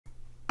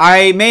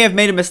I may have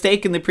made a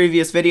mistake in the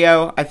previous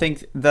video. I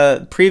think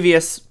the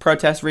previous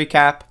protest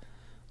recap,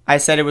 I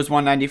said it was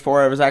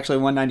 194. It was actually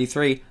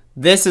 193.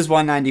 This is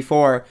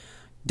 194.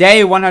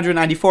 Day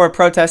 194,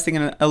 protesting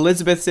in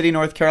Elizabeth City,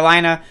 North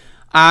Carolina.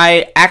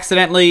 I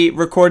accidentally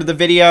recorded the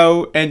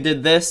video and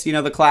did this, you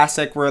know, the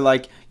classic where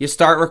like you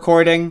start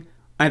recording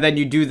and then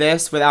you do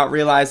this without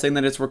realizing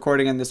that it's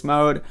recording in this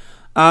mode.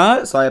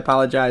 So I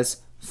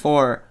apologize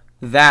for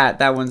that.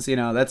 That one's, you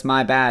know, that's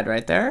my bad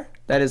right there.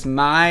 That is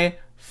my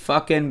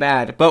fucking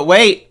bad. But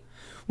wait,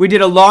 we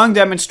did a long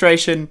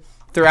demonstration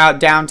throughout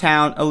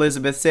downtown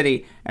Elizabeth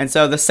City. And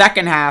so the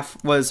second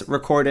half was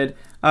recorded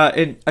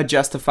in a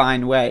just a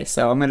fine way.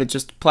 So I'm going to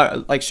just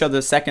show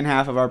the second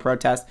half of our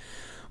protest.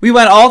 We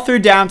went all through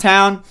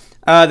downtown.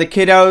 The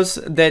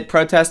kiddos that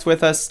protest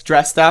with us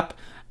dressed up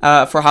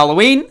for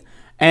Halloween,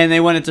 and they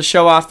wanted to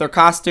show off their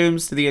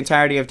costumes to the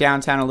entirety of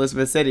downtown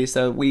Elizabeth City.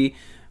 So we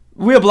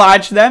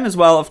obliged them as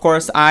well. Of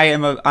course,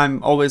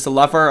 I'm always a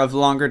lover of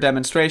longer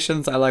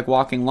demonstrations. I like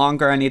walking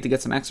longer. I need to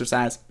get some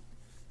exercise.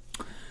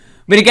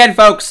 But again,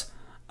 folks,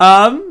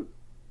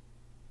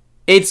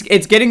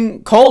 it's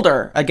getting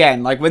colder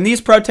again. Like when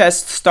these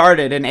protests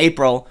started in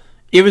April,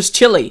 it was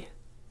chilly.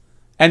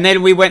 And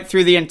then we went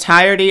through the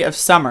entirety of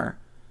summer.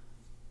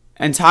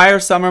 Entire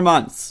summer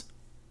months.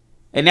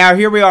 And now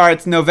here we are,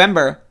 it's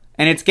November,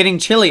 and it's getting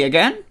chilly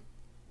again.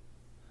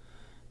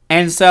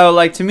 And so,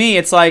 like, to me,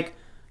 it's like,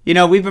 you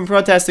know, we've been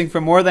protesting for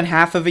more than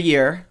half of a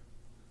year.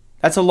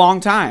 That's a long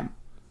time.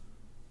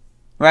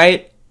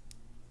 Right?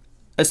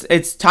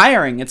 It's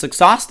tiring. It's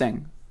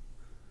exhausting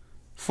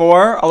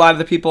for a lot of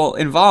the people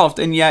involved.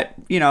 And yet,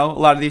 you know, a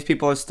lot of these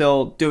people are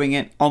still doing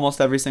it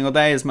almost every single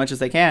day as much as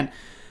they can.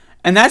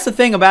 And that's the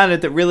thing about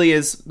it that really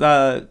is,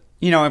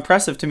 you know,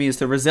 impressive to me is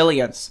the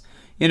resilience.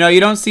 You know, you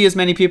don't see as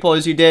many people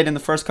as you did in the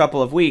first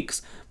couple of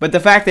weeks. But the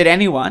fact that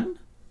anyone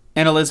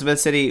in Elizabeth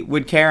City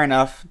would care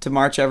enough to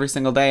march every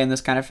single day in this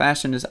kind of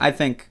fashion is, I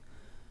think,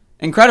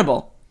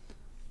 incredible.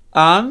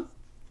 And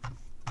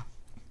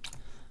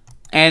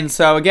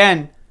so,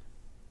 again,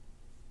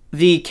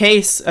 the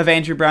case of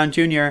Andrew Brown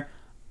Jr.,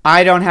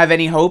 I don't have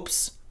any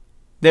hopes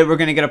that we're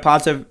going to get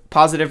a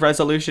positive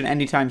resolution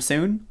anytime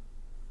soon.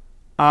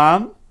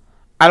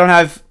 I don't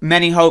have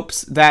many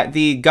hopes that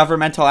the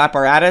governmental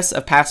apparatus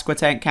of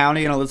Pasquotank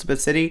County and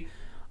Elizabeth City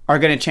are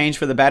going to change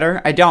for the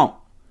better. I don't.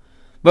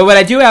 But what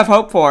I do have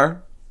hope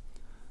for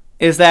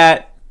is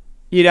that,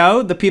 you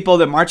know, the people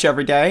that march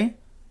every day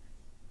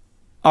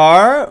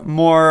are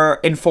more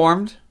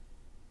informed.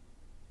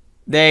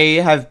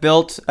 They have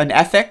built an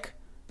ethic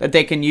that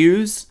they can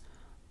use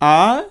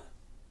in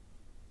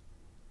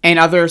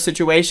other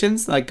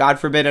situations. Like, God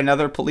forbid,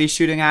 another police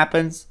shooting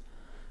happens,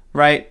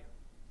 right?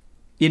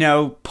 You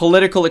know,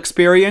 political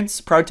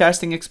experience,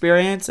 protesting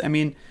experience. I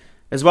mean,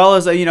 as well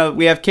as, you know,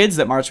 we have kids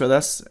that march with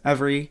us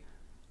every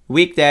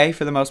weekday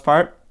for the most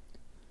part.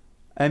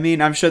 I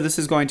mean, I'm sure this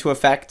is going to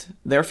affect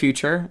their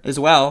future as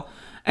well.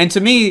 And to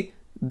me,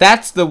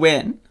 that's the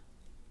win,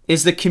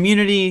 is the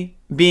community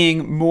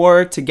being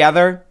more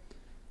together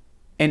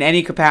in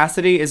any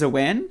capacity is a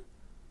win.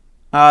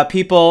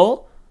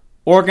 People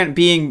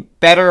being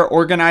better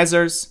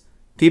organizers,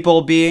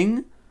 people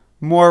being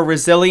more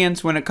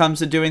resilient when it comes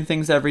to doing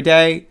things every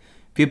day,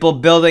 people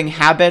building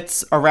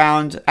habits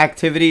around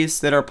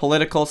activities that are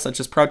political, such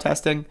as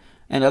protesting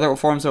and other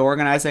forms of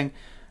organizing.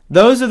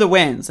 Those are the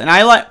wins. And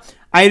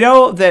I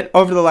know that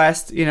over the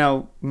last, you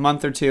know,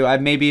 month or two, I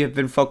maybe have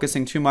been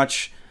focusing too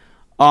much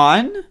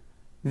on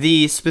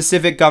the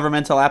specific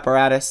governmental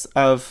apparatus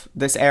of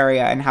this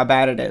area and how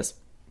bad it is.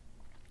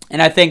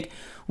 And I think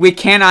we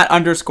cannot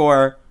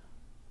underscore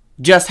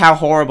just how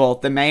horrible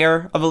the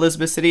mayor of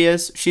Elizabeth City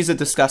is. She's a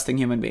disgusting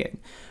human being,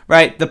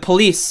 right? The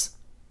police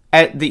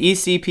at the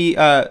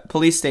ECP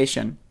police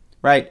station,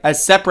 right,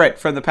 as separate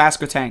from the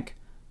Pasquotank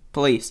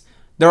police,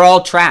 they're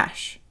all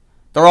trash.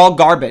 They're all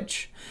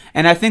garbage.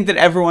 And I think that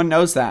everyone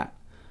knows that,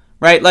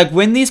 right? Like,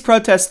 when these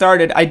protests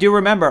started, I do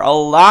remember a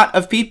lot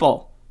of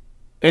people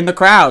in the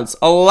crowds,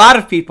 a lot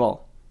of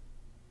people,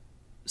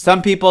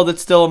 some people that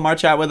still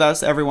march out with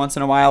us every once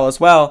in a while as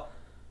well,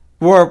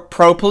 were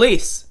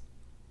pro-police.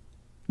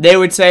 They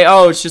would say,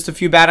 oh, it's just a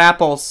few bad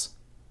apples.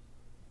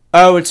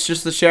 Oh, it's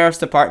just the sheriff's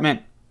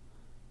department.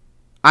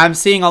 I'm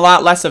seeing a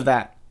lot less of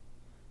that.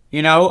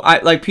 You know,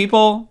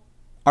 people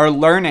are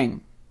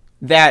learning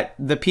that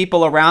the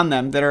people around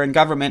them that are in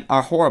government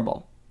are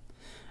horrible.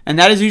 And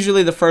that is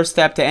usually the first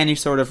step to any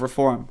sort of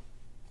reform.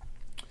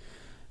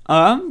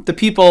 The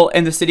people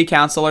in the city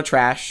council are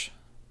trash.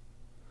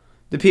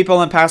 The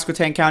people in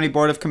Pasquotank County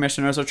Board of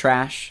Commissioners are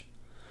trash.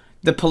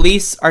 The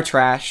police are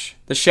trash.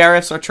 The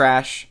sheriffs are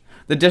trash.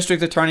 The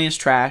district attorney is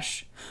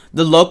trash.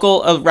 The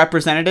local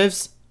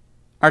representatives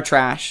are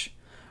trash,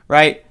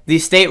 right? The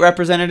state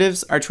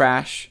representatives are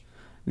trash.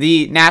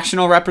 The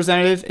national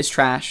representative is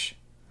trash.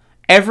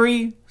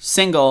 Every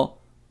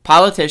single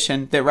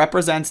politician that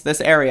represents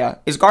this area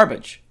is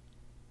garbage.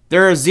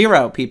 There are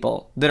 0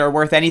 people that are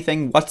worth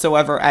anything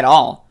whatsoever at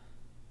all.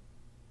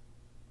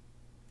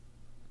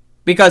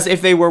 Because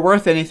if they were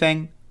worth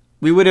anything,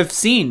 we would have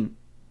seen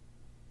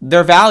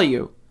their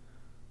value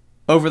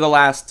over the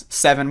last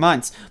 7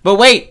 months. But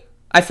wait,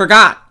 I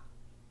forgot.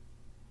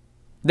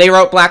 They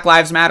wrote Black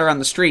Lives Matter on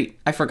the street.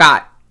 I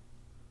forgot.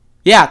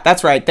 Yeah,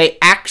 that's right. They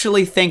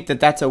actually think that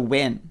that's a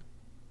win.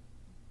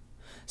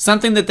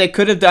 Something that they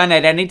could have done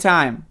at any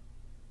time.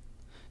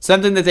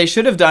 Something that they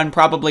should have done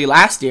probably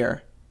last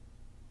year.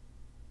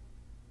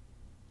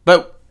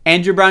 But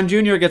Andrew Brown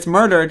Jr. gets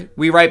murdered.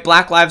 We write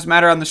Black Lives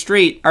Matter on the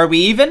street. Are we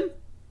even?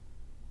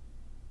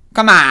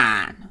 Come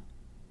on.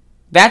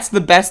 That's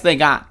the best they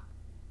got.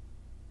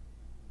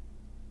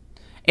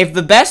 If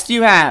the best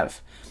you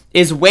have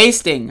is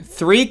wasting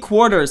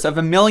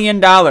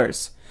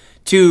 $750,000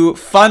 to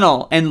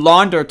funnel and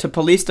launder to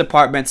police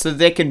departments so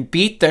they can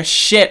beat the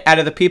shit out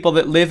of the people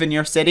that live in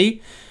your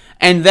city,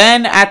 and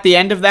then at the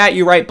end of that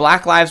you write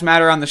Black Lives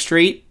Matter on the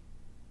street,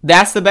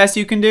 that's the best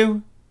you can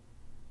do?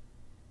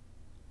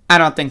 I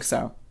don't think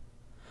so.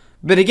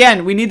 But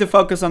again, we need to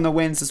focus on the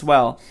wins as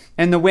well.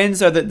 And the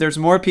wins are that there's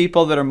more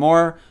people that are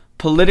more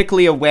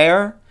politically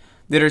aware,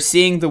 that are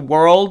seeing the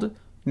world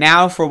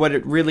now for what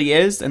it really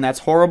is, and that's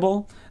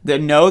horrible,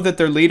 that know that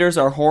their leaders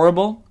are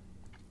horrible,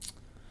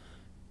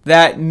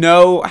 that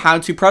know how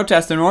to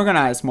protest and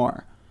organize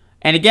more.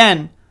 And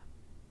again,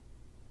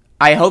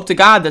 I hope to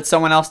God that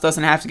someone else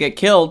doesn't have to get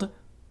killed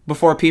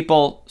before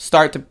people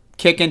start to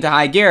kick into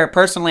high gear.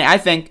 Personally, I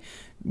think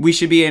we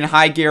should be in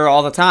high gear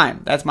all the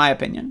time. That's my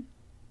opinion.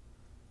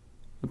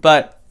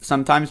 But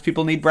sometimes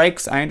people need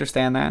breaks. I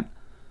understand that.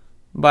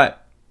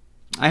 But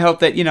I hope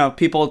that,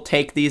 people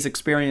take these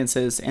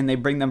experiences and they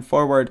bring them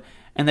forward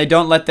and they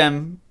don't let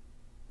them,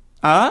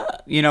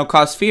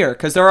 cause fear.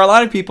 Because there are a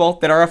lot of people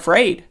that are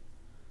afraid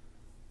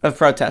of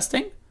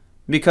protesting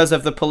because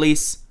of the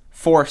police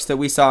force that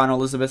we saw in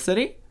Elizabeth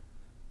City.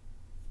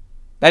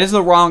 That is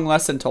the wrong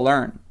lesson to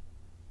learn.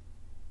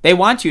 They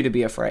want you to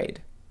be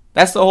afraid.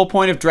 That's the whole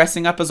point of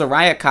dressing up as a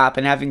riot cop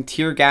and having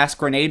tear gas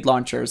grenade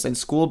launchers and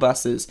school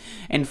buses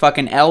and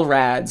fucking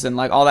LRADs and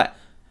all that.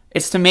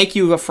 It's to make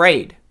you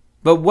afraid.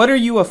 But what are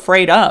you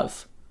afraid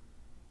of?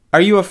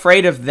 Are you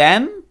afraid of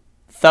them?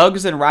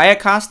 Thugs in riot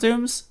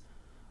costumes?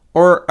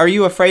 Or are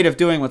you afraid of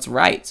doing what's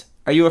right?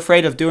 Are you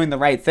afraid of doing the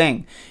right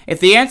thing? If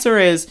the answer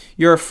is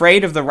you're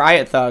afraid of the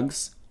riot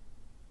thugs,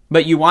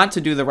 but you want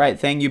to do the right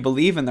thing, you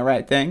believe in the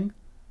right thing,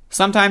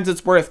 sometimes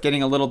it's worth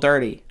getting a little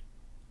dirty.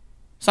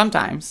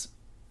 Sometimes.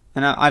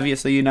 And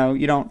obviously, you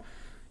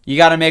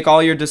got to make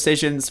all your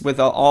decisions with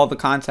all the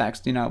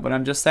context, but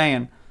I'm just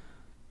saying,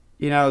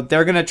 they're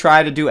going to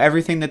try to do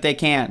everything that they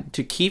can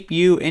to keep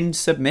you in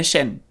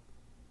submission.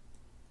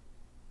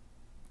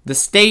 The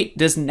state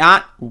does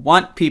not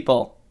want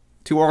people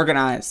to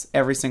organize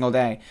every single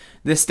day.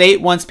 The state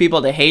wants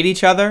people to hate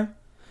each other,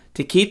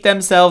 to keep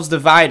themselves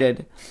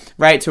divided,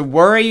 right? To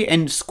worry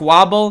and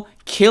squabble,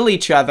 kill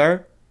each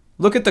other.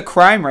 Look at the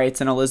crime rates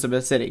in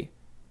Elizabeth City.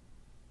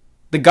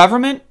 The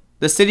government,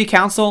 the city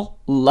council,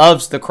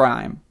 loves the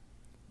crime.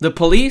 The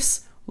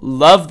police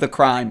love the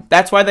crime.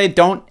 That's why they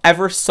don't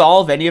ever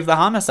solve any of the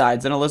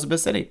homicides in Elizabeth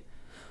City.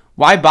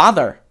 Why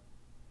bother?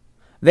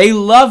 They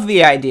love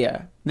the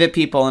idea that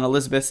people in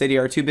Elizabeth City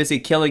are too busy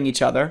killing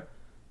each other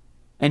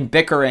and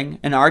bickering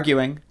and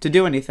arguing to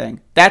do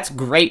anything. That's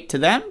great to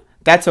them.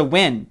 That's a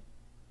win.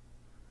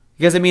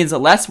 Because it means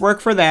less work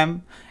for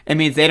them. It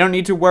means they don't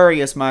need to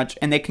worry as much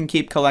and they can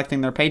keep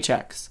collecting their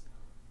paychecks.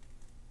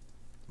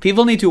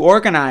 People need to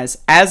organize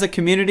as a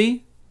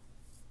community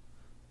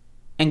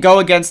and go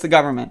against the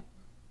government.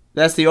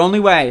 That's the only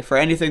way for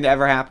anything to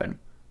ever happen.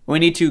 We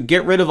need to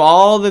get rid of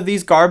all of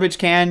these garbage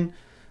can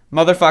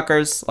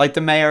motherfuckers like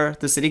the mayor,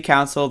 the city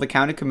council, the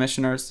county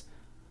commissioners.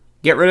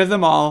 Get rid of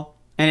them all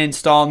and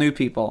install new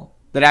people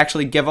that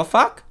actually give a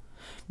fuck.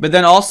 But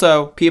then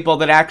also people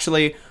that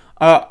actually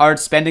are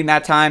spending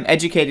that time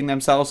educating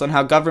themselves on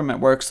how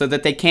government works so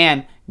that they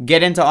can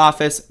get into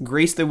office,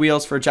 grease the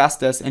wheels for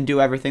justice, and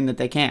do everything that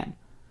they can.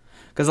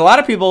 Because a lot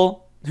of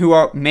people who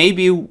are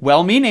maybe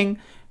well-meaning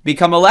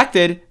become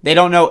elected, they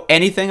don't know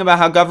anything about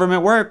how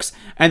government works,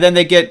 and then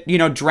they get,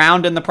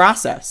 drowned in the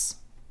process.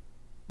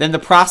 Then the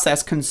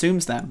process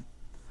consumes them.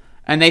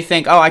 And they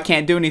think, oh, I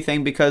can't do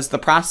anything because the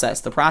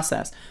process.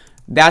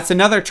 That's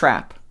another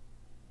trap.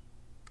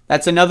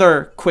 That's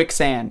another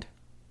quicksand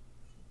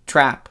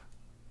trap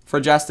for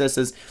justice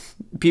is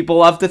people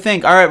love to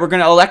think, all right, we're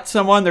going to elect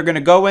someone, they're going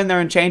to go in there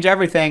and change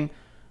everything.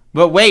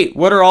 But wait,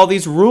 what are all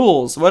these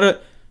rules? So,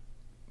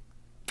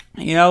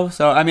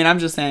 I'm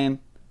just saying,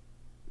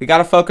 we got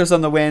to focus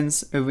on the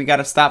wins. We got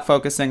to stop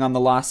focusing on the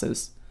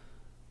losses.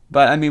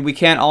 But, we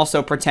can't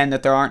also pretend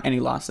that there aren't any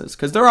losses,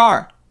 because there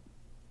are.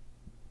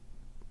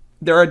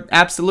 There are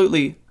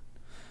absolutely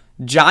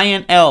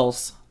giant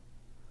L's.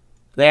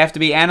 They have to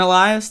be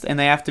analyzed, and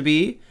they have to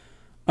be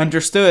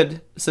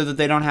understood so that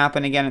they don't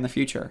happen again in the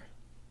future.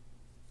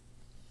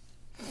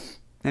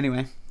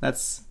 Anyway,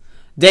 that's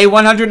day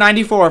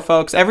 194,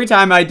 folks. Every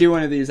time I do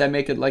one of these, I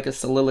make it like a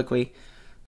soliloquy.